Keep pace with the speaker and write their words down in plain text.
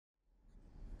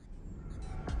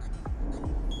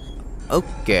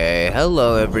Okay,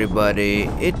 hello everybody.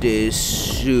 It is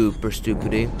Super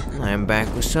Stupidy. I'm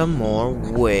back with some more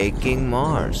Waking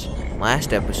Mars.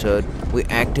 Last episode, we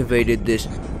activated this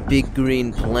big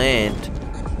green plant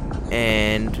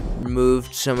and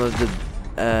removed some of the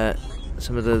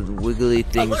wiggly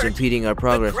things Alert! impeding our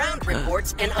progress. The ground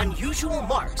reports an unusual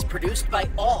marks produced by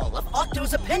all of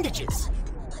Octo's appendages,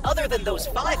 other than those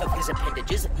 5 of his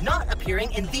appendages not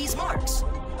appearing in these marks.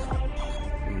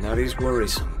 That is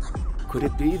worrisome. Could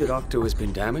it be that Octo has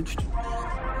been damaged?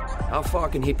 How far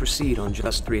can he proceed on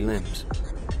just 3 limbs?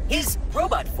 His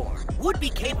robot form would be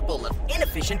capable of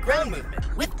inefficient ground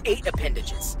movement with 8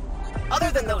 appendages,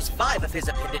 other than those 5 of his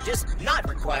appendages not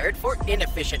required for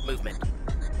inefficient movement.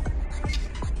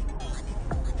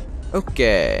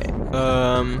 Okay,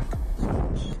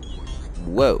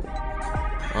 whoa.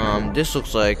 This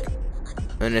looks like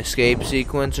an escape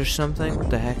sequence or something. What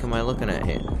the heck am I looking at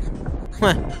here?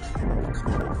 Huh.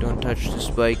 Don't touch the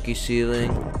spiky ceiling.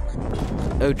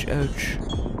 Ouch, ouch.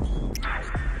 I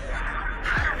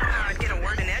don't know how I'd get a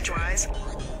word in edgewise.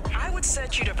 I would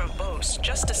set you to verbose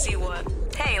just to see what...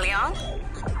 Hey, Leon?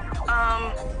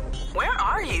 Where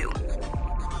are you?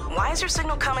 Why is your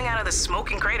signal coming out of the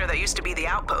smoking crater that used to be the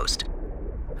outpost?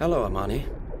 Hello, Amani.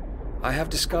 I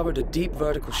have discovered a deep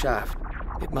vertical shaft.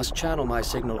 It must channel my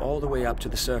signal all the way up to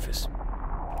the surface.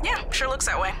 Yeah, sure looks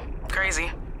that way.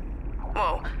 Crazy.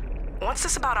 Whoa, what's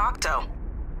this about Octo?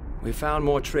 We found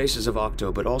more traces of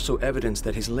Octo, but also evidence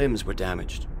that his limbs were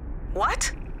damaged.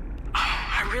 What?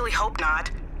 I really hope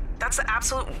not. That's the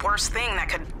absolute worst thing that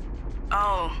could...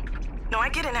 Oh, no, I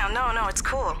get it now. No, it's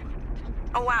cool.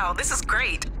 Oh wow, this is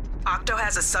great. Octo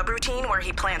has a subroutine where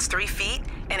he plants 3 feet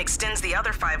and extends the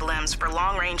other 5 limbs for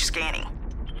long-range scanning.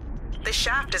 This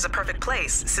shaft is a perfect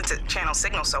place since it channels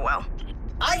signal so well.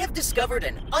 I have discovered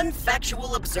an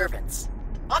unfactual observance.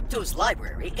 Octo's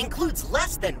library includes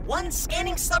less than 1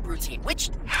 scanning subroutine,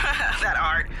 which... That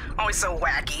art, always so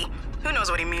wacky. Who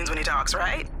knows what he means when he talks,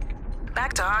 right?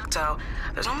 Back to Octo,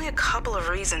 there's only a couple of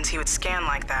reasons he would scan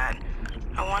like that.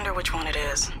 I wonder which one it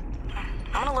is.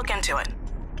 I'm gonna look into it.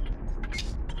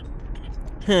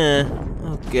 Huh.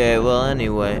 Okay, well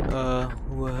anyway,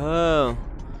 whoa.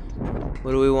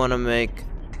 What do we want to make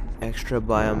extra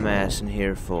biomass in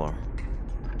here for?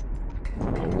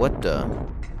 What the?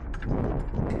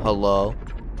 Hello?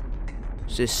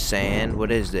 Is this sand?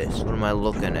 What is this? What am I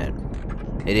looking at?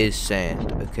 It is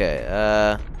sand. Okay,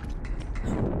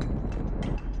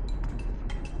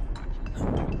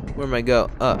 where am I go?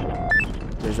 Up.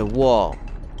 There's a wall.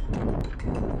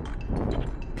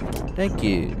 Thank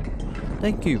you.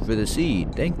 Thank you for the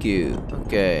seed. Thank you.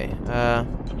 Okay,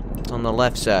 it's on the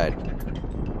left side.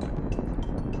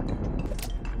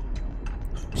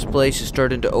 This place is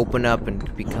starting to open up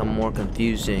and become more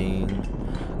confusing.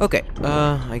 Okay,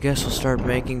 I guess we'll start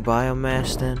making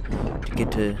biomass then to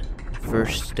get to the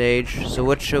first stage. So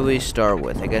what shall we start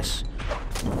with? I guess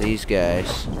these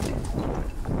guys.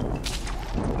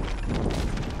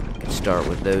 Let's start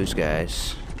with those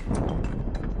guys.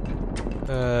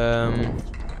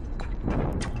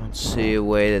 Let's see a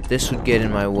way that this would get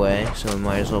in my way, so we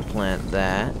might as well plant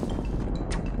that.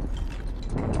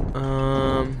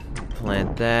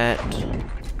 Plant that.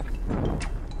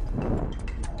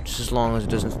 Just as long as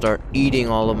it doesn't start eating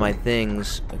all of my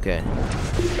things. Okay.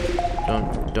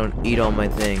 Don't eat all my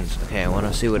things. Okay, I want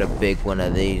to see what a big one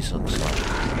of these looks like.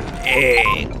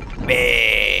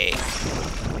 Big.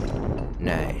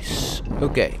 Nice.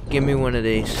 Okay, give me one of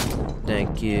these.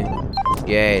 Thank you.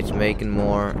 Yeah, it's making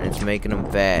more, and it's making them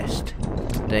fast.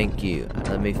 Thank you.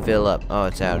 Let me fill up. Oh,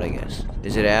 it's out, I guess.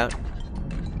 Is it out?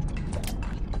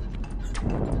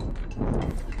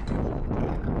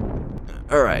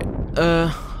 Alright.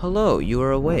 Hello, you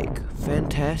are awake.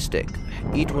 Fantastic.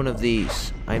 Eat one of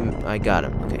these. I got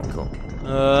him. Okay, cool.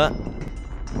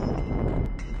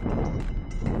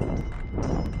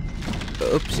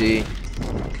 Oopsie.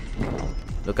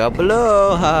 Look out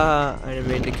below! Ha! I didn't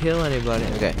mean to kill anybody.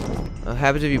 Okay. What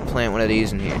happens if you plant one of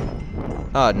these in here?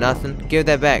 Oh, nothing? Give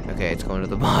that back. Okay, it's going to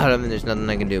the bottom and there's nothing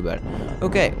I can do about it.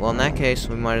 Okay, well in that case,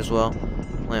 we might as well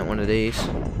plant one of these.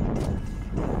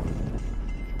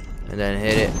 And then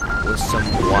hit it with some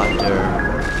water.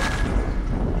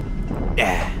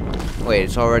 Yeah. Wait,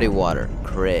 it's already water.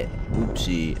 Crit.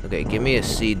 Oopsie. Okay, give me a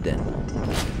seed then.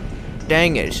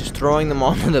 Dang it, it's just throwing them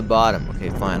all to the bottom. Okay,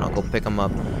 fine, I'll go pick them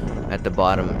up at the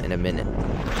bottom in a minute.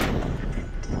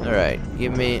 Alright,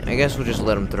 give me... I guess we'll just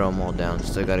let them throw them all down,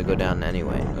 since I gotta go down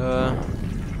anyway.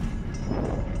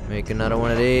 Make another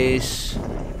one of these.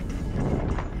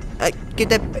 Get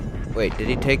that... Wait, did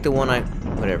he take the one I...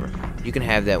 Whatever. You can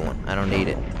have that one. I don't need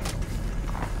it.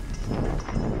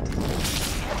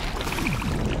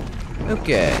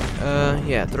 Okay,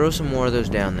 yeah, throw some more of those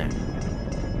down there.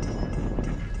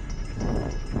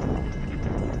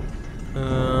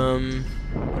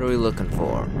 What are we looking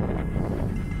for?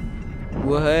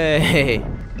 Way!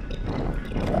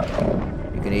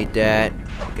 You can eat that.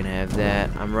 You can have that.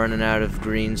 I'm running out of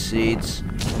green seeds.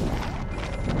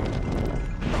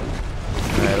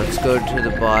 Alright, let's go to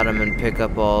the bottom and pick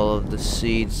up all of the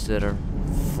seeds that are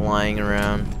flying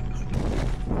around.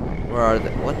 Where are they?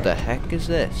 What the heck is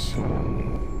this?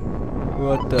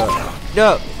 What the?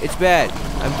 No! It's bad!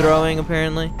 I'm throwing,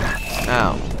 apparently.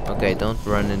 Ow. Okay, don't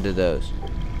run into those.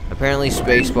 Apparently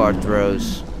spacebar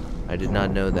throws. I did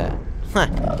not know that. Huh.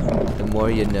 The more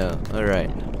you know. Alright.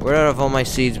 Where have all my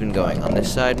seeds been going? On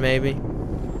this side, maybe?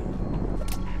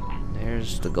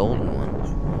 There's the golden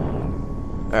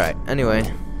one. Alright,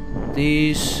 anyway.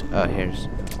 These... Oh, here's...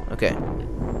 Okay.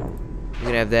 You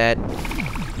can have that.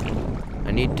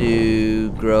 I need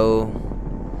to grow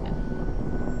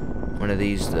one of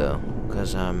these, though.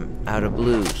 Because I'm out of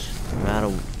blues. I'm out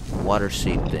of water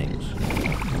seed things.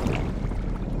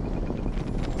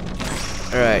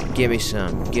 Alright, give me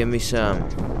some. Give me some.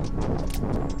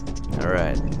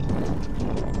 Alright.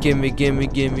 Gimme,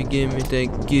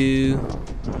 thank you.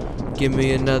 Give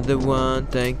me another one,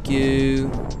 thank you.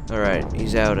 Alright,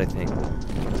 he's out, I think.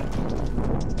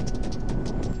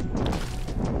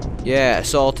 Yeah,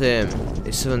 assault him.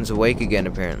 This one's awake again,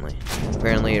 apparently.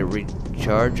 Apparently it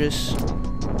recharges.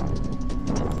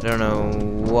 I don't know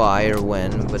why or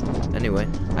when, but anyway.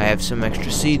 I have some extra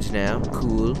seeds now.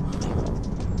 Cool.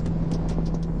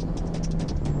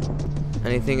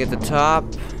 Anything at the top?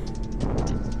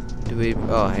 Do we...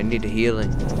 Oh, I need a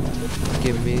healing.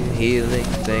 Give me healing.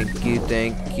 Thank you,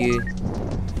 thank you.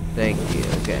 Thank you,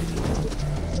 okay.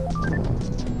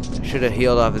 I should have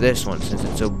healed off of this one since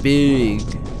it's so big.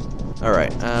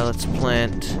 Alright, let's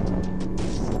plant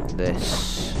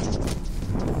this.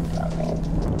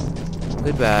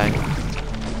 Goodbye.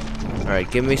 Alright,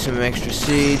 give me some extra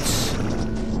seeds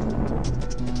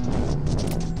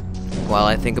while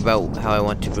I think about how I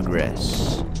want to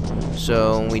progress.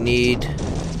 So we need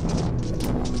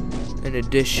an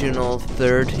additional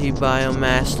 30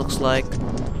 biomass, looks like.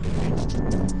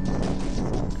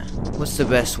 What's the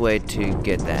best way to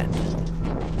get that?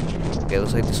 Okay,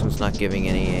 looks like this one's not giving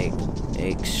any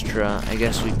extra. I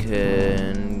guess we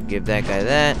can give that guy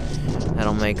that.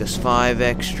 That'll make us 5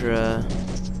 extra.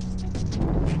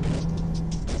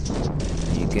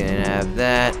 You can have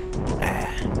that.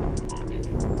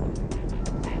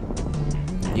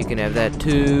 You can have that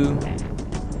too.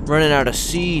 Running out of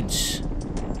seeds.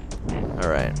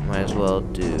 Alright, might as well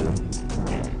do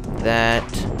that.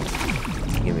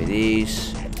 Give me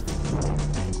these.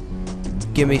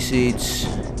 Give me seeds.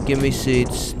 Give me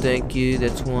seeds. Thank you,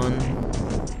 that's 1.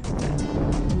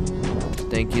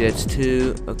 Thank you, that's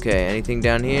 2. Okay, anything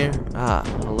down here? Ah,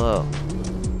 hello.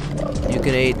 You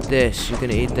can eat this, you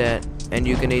can eat that, and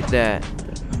you can eat that.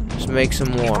 Just make some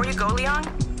more. Before you go, Leon,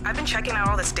 I've been checking out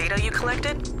all this data you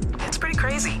collected. It's pretty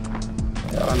crazy.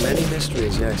 There are many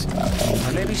mysteries, yes.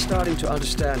 I may be starting to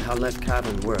understand how Left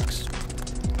Cavern works.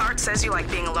 Art says you like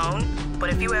being alone, but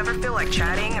if you ever feel like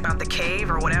chatting about the cave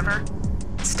or whatever,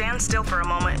 stand still for a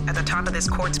moment at the top of this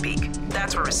quartz peak.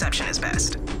 That's where reception is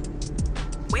best.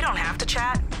 We don't have to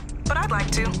chat, but I'd like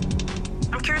to.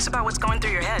 I'm curious about what's going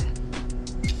through your head.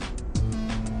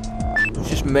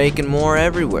 Just making more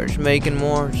everywhere. Just making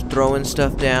more. Just throwing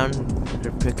stuff down.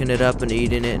 They're picking it up and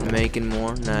eating it and making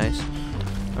more. Nice.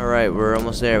 Alright, we're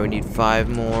almost there. We need 5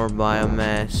 more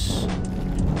biomass.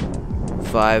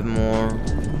 5 more.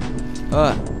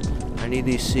 I need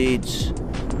these seeds.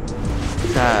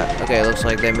 Okay, looks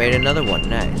like they made another one.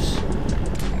 Nice.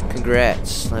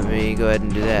 Congrats. Let me go ahead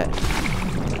and do that.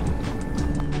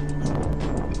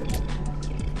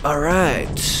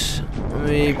 Alright. Let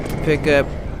me pick up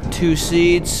 2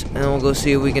 seeds, and then we'll go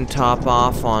see if we can top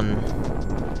off on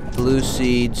blue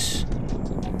seeds.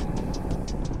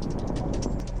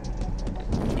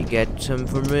 You get some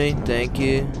for me? Thank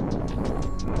you.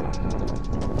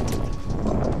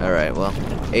 Alright, well,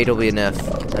 8 will be enough.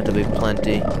 That'll be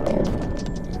plenty.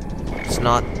 Let's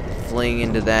not fling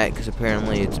into that, because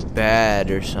apparently it's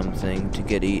bad or something to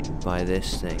get eaten by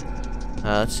this thing.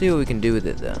 Let's see what we can do with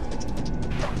it, though.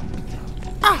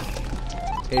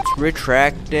 It's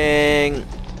retracting.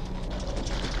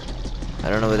 I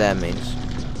don't know what that means.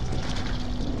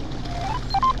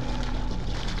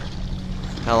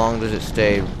 How long does it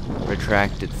stay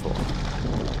retracted for?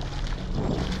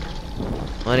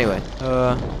 Well, anyway,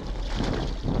 I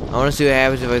want to see what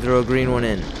happens if I throw a green one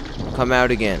in. Come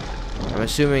out again. I'm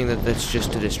assuming that that's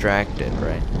just to distract it,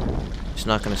 right? It's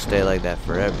not going to stay like that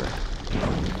forever.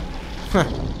 Huh.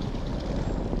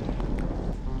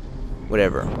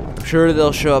 Whatever. I'm sure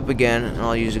they'll show up again, and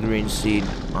I'll use a green seed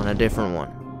on a different one.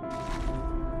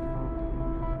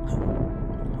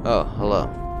 Oh, hello.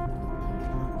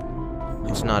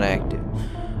 It's not active.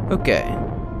 Okay.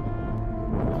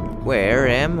 Where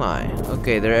am I?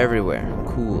 Okay, they're everywhere.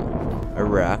 Cool. A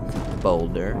rock.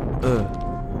 Boulder.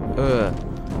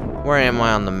 Where am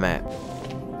I on the map?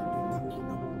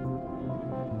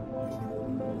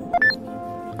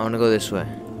 I want to go this way.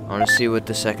 I want to see what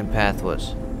the second path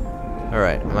was.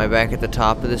 Alright, am I back at the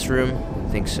top of this room? I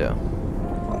think so.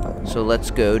 So let's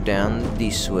go down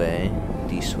this way.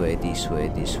 This way, this way,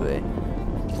 this way.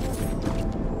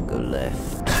 Go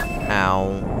left.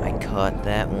 Ow. I caught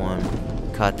that one.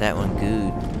 Caught that one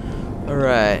good.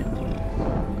 Alright.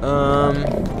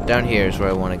 Down here is where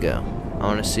I want to go. I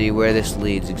want to see where this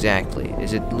leads exactly.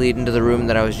 Is it leading to the room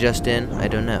that I was just in? I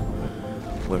don't know.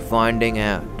 We're finding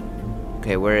out.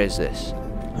 Okay, where is this?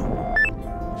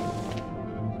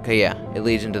 Okay, yeah, it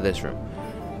leads into this room.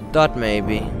 Thought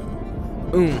maybe.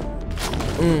 Can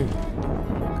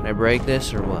I break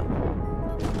this or what?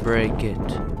 Break it.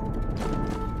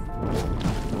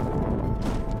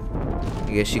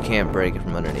 I guess you can't break it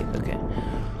from underneath. Okay.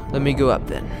 Let me go up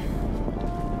then.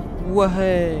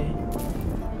 Wahey!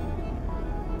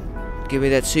 Give me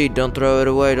that seed. Don't throw it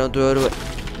away. Don't throw it away.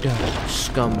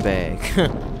 Scumbag.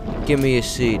 Give me a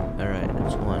seed. Alright,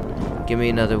 that's one. Give me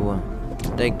another one.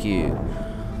 Thank you.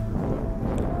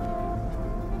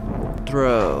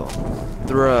 Throw.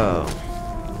 Throw.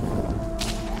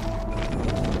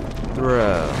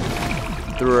 Throw.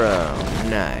 Throw.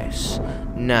 Nice.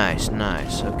 Nice,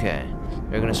 nice. Okay.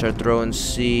 We're gonna start throwing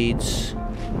seeds,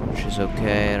 which is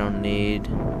okay. I don't need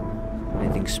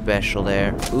anything special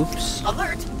there. Oops.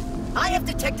 Alert! I have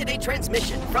detected a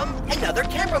transmission from another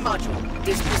camera module,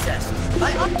 dispossessed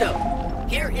by Octo.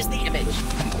 Here is the image.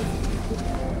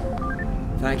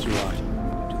 Thank you, Art.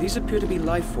 Do these appear to be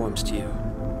life forms to you?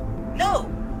 No!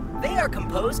 They are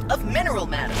composed of mineral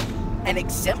matter. An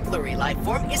exemplary life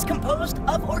form is composed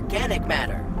of organic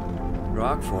matter.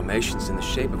 Rock formations in the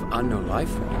shape of unknown life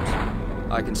forms.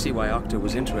 I can see why Octo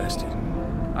was interested.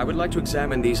 I would like to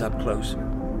examine these up close.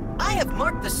 I have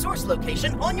marked the source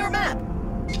location on your map.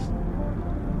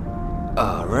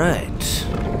 Alright.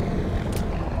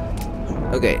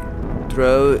 Okay.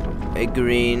 Throw a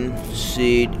green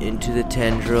seed into the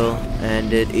tendril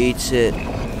and it eats it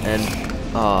and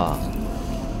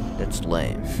that's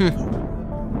lame.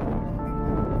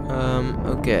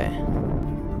 Okay.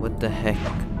 What the heck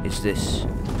is this?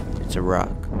 It's a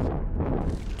rock.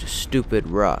 It's a stupid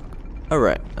rock.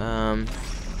 Alright,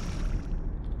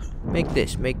 make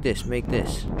this, make this, make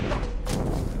this.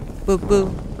 Boo boo.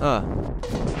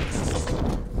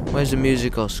 Why is the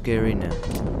music all scary now?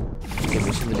 Give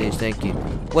me some of these, thank you.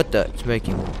 What the? It's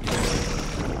making.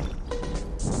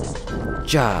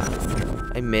 Ja.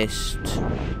 I missed.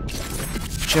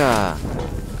 Ja.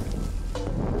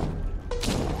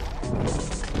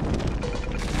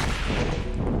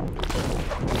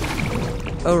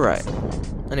 Alright.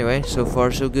 Anyway, so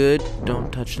far so good.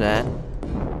 Don't touch that.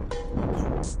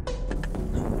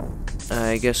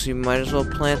 I guess we might as well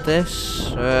plant this.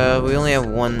 We only have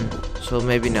one, so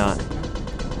maybe not.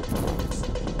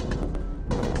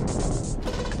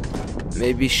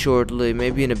 Maybe shortly,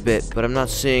 maybe in a bit, but I'm not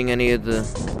seeing any of the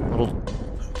little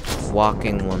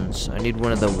walking ones. I need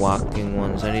one of the walking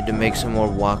ones. I need to make some more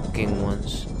walking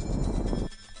ones.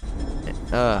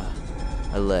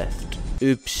 I left.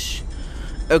 Oops.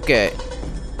 Okay.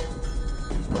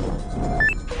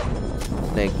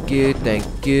 Thank you,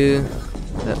 thank you.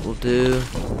 That will do.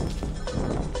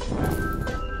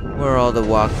 Where are all the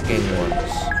walking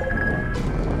ones?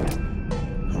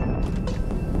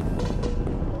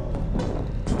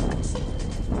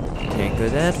 Can't go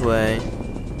that way.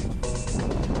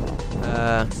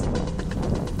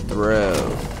 Throw.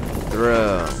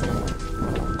 Throw.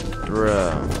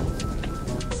 Throw.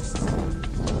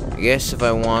 I guess if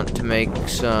I want to make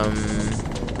some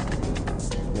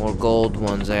more gold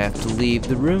ones, I have to leave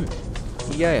the room.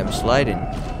 Yeah, I'm sliding.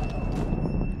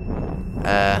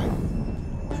 I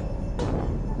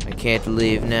can't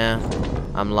leave now.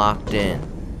 I'm locked in.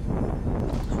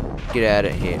 Get out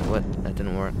of here. What? That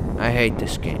didn't work. I hate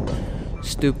this game.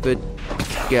 Stupid.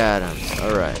 Got him.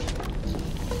 Alright.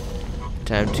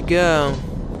 Time to go.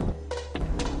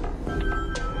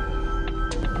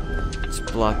 It's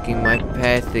blocking my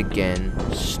path again.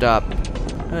 Stop.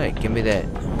 Alright, give me that.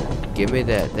 Give me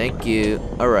that. Thank you.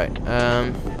 Alright,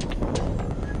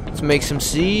 let's make some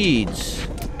seeds.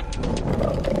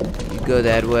 You go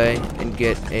that way and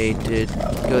get aided.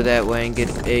 Go that way and get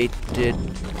aided.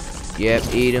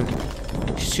 Yep, eat him.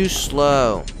 He's too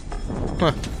slow.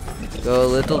 Huh. Go a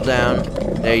little down.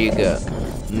 There you go.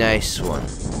 Nice one.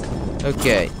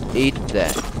 Okay, eat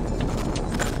that.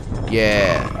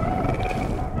 Yeah.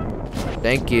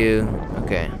 Thank you.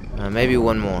 Okay, maybe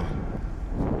one more.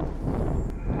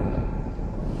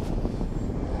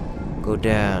 Go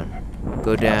down.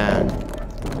 Go down.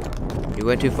 You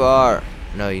went too far.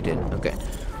 No, you didn't. Okay.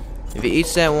 If he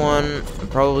eats that one, I'm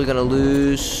probably gonna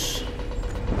lose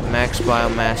max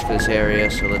biomass for this area,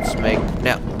 so let's make...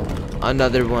 No!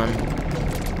 Another one.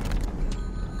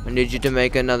 I need you to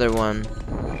make another one.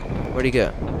 Where'd he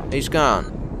go? He's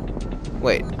gone.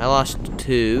 Wait, I lost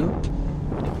 2.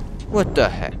 What the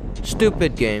heck?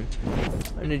 Stupid game.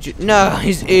 I need you... No!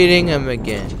 He's eating them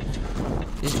again.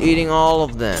 He's eating all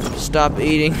of them. Stop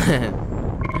eating them.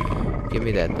 Give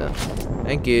me that, though.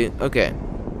 Thank you. Okay.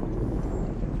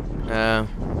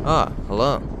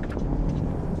 Hello.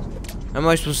 How am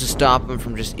I supposed to stop them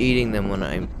from just eating them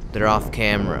when they're off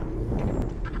camera?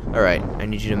 Alright, I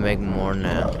need you to make more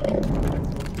now.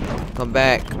 Come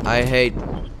back. I hate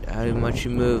how much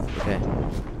you move. Okay.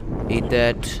 Eat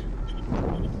that.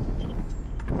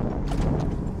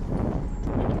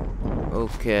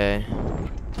 Okay.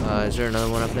 Is there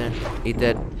another one up there? Eat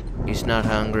that. He's not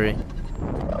hungry.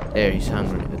 There, he's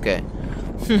hungry. Okay.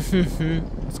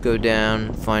 Let's go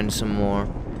down, find some more.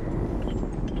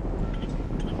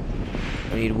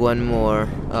 I need one more.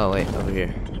 Oh, wait, over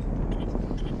here.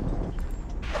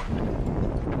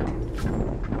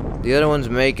 The other one's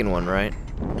making one, right?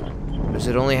 Does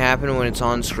it only happen when it's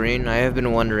on screen? I have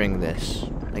been wondering this.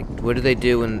 Like, what do they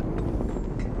do when...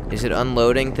 Is it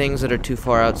unloading things that are too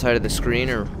far outside of the screen,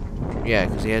 or... Yeah,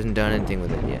 because he hasn't done anything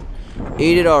with it yet.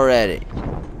 Eat it already.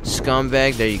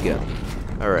 Scumbag, there you go.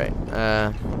 Alright,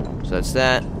 so that's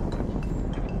that.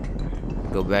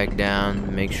 Go back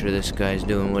down, make sure this guy's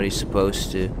doing what he's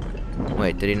supposed to.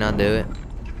 Wait, did he not do it?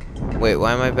 Wait,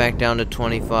 why am I back down to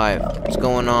 25? What's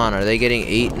going on? Are they getting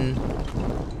eaten?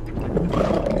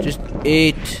 Just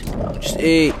eat. Just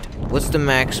eat. What's the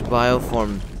max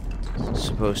bioform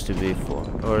supposed to be for?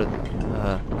 Or,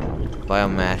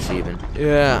 biomass even.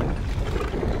 Yeah.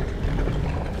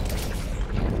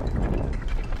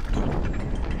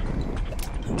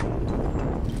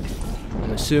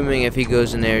 I'm assuming if he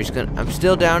goes in there, he's gonna... I'm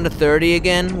still down to 30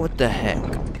 again? What the heck?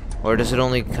 Or does it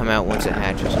only come out once it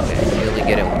hatches? Okay, you only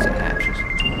get it once it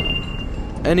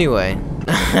hatches. Anyway.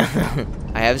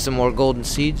 I have some more golden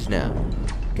seeds now.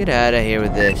 Get out of here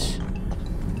with this.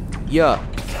 Yuck.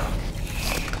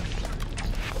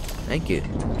 Thank you.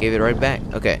 Gave it right back.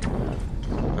 Okay.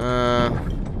 I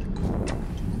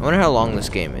wonder how long this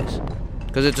game is.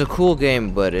 Because it's a cool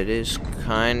game, but it is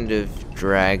kind of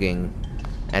dragging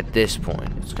at this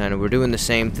point. It's kind of... We're doing the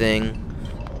same thing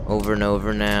over and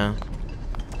over now.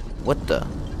 What the?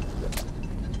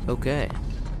 Okay.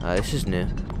 This is new.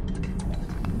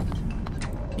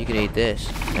 You can eat this.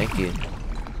 Thank you.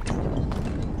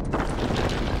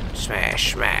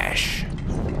 Smash, smash.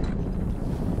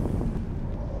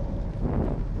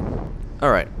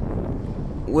 Alright.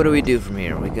 What do we do from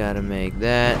here? We gotta make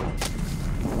that.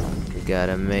 We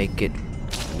gotta make it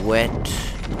wet.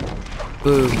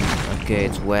 Boom. Okay,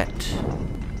 it's wet.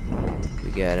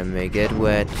 We gotta make it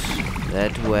wet.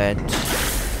 That wet.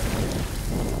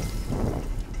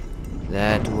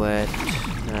 That wet.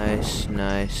 Nice,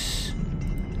 nice.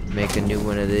 Make a new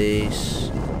one of these.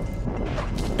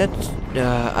 That's...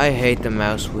 I hate the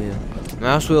mouse wheel. The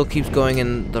mouse wheel keeps going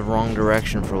in the wrong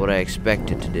direction for what I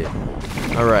expect it to do.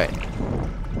 Alright.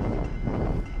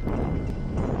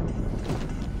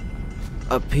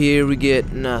 Up here we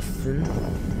get nothing.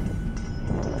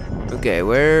 Okay,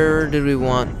 where did we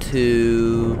want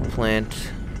to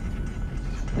plant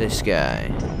this guy?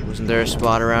 Wasn't there a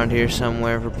spot around here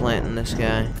somewhere for planting this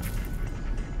guy?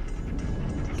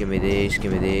 Give me these,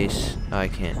 give me these. Oh, I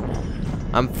can't.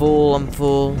 I'm full, I'm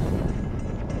full.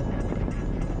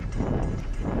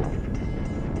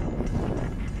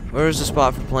 Where's the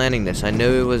spot for planting this? I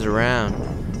knew it was around.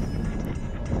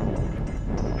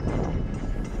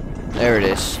 There it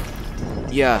is.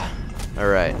 Yeah.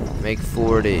 Alright, make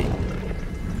 40.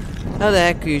 How the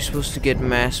heck are you supposed to get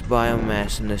mass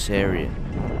biomass in this area?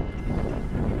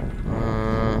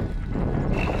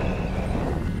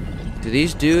 Do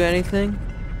these do anything?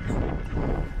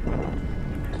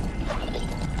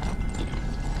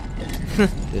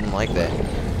 Didn't like that.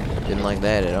 Didn't like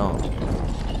that at all.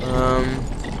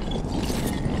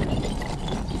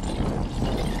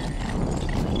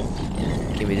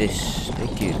 Give me this.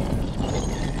 Thank you.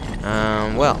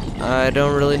 Well, I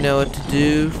don't really know what to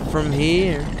do from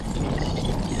here.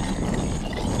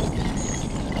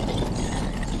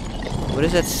 What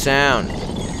is that sound?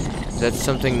 Is that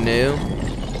something new?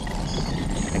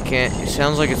 I can't, it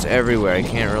sounds like it's everywhere. I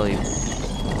can't really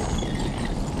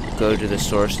go to the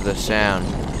source of the sound.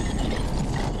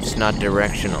 It's not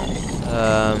directional.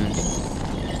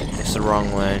 It's the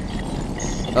wrong way.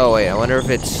 Oh wait, I wonder if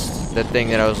it's the thing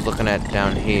that I was looking at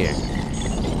down here.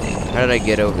 How did I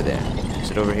get over there?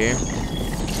 Is it over here?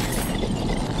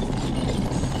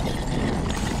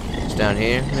 It's down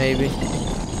here, maybe?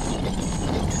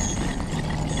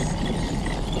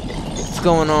 What's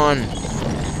going on?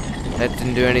 That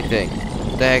didn't do anything.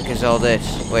 What the heck is all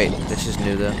this? Wait, this is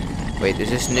new though. Wait, is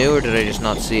this new or did I just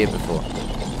not see it before?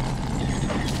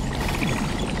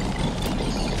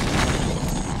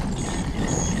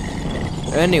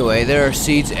 Anyway, there are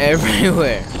seeds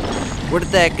everywhere. What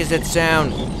the heck is that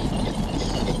sound?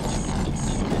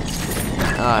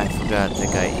 Ah, I forgot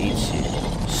that guy eats you.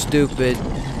 Stupid.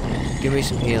 Give me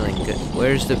some healing.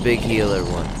 Where's the big healer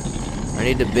one? I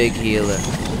need the big healer.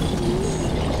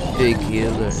 Big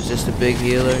healer. Is this the big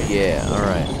healer? Yeah,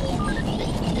 alright.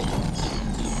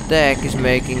 What the heck is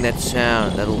making that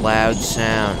sound? That loud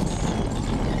sound?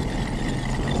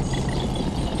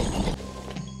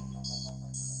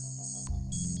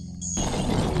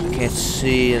 Can't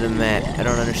see the map. I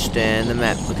don't understand the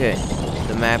map. Okay.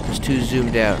 The map is too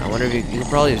zoomed out. I wonder if you can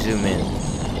probably zoom in.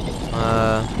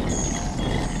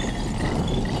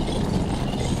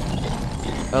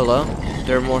 Hello?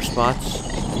 There are more spots?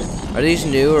 Are these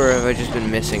new or have I just been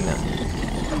missing them?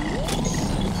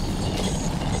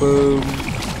 Boom.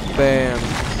 Bam.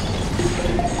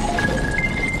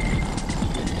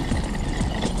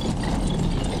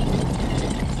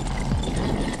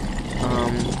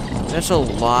 That's a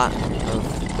lot of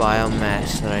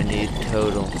biomass that I need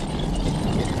total.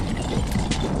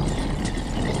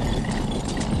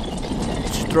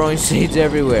 Just throwing seeds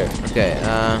everywhere. Okay,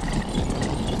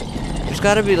 there's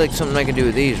gotta be like something I can do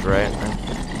with these, right?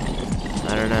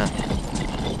 I don't know.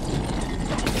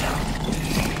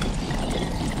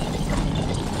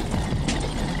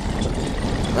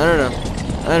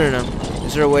 I don't know.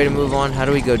 Is there a way to move on? How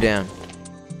do we go down?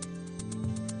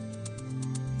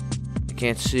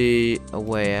 Can't see a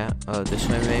way out. Oh, this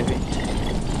way maybe?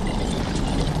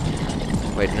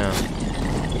 Wait, no.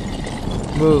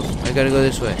 Move. I gotta go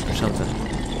this way or something.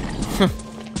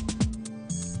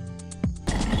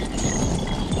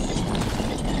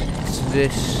 What's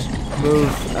this?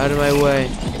 Move out of my way.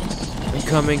 I'm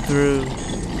coming through.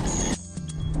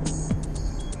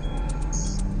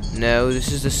 No,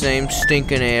 this is the same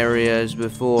stinking area as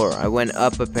before. I went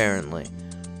up apparently.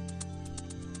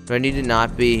 Do I need to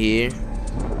not be here?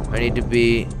 I need to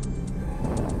be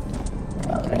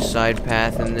on a side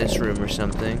path in this room or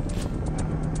something.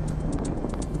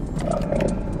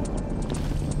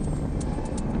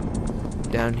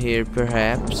 Down here,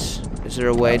 perhaps. Is there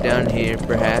a way down here,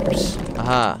 perhaps?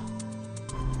 Aha.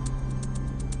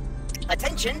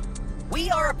 Attention! We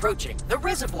are approaching the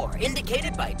reservoir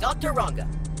indicated by Dr. Ranga.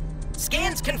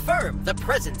 Scans confirm the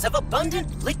presence of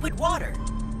abundant liquid water.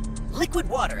 Liquid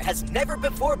water has never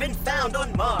before been found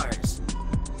on Mars.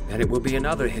 And it will be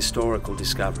another historical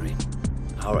discovery.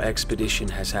 Our expedition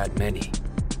has had many.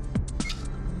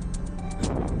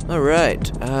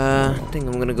 Alright, I think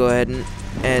I'm gonna go ahead and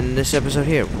end this episode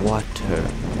here.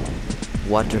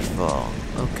 Waterfall.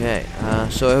 Okay,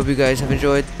 so I hope you guys have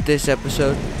enjoyed this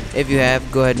episode. If you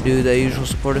have, go ahead and do the usual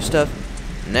supportive stuff.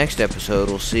 Next episode,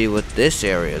 we'll see what this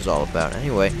area is all about.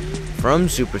 Anyway, from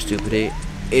Super Stupidity,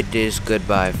 it is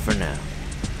goodbye for now.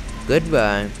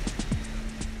 Goodbye.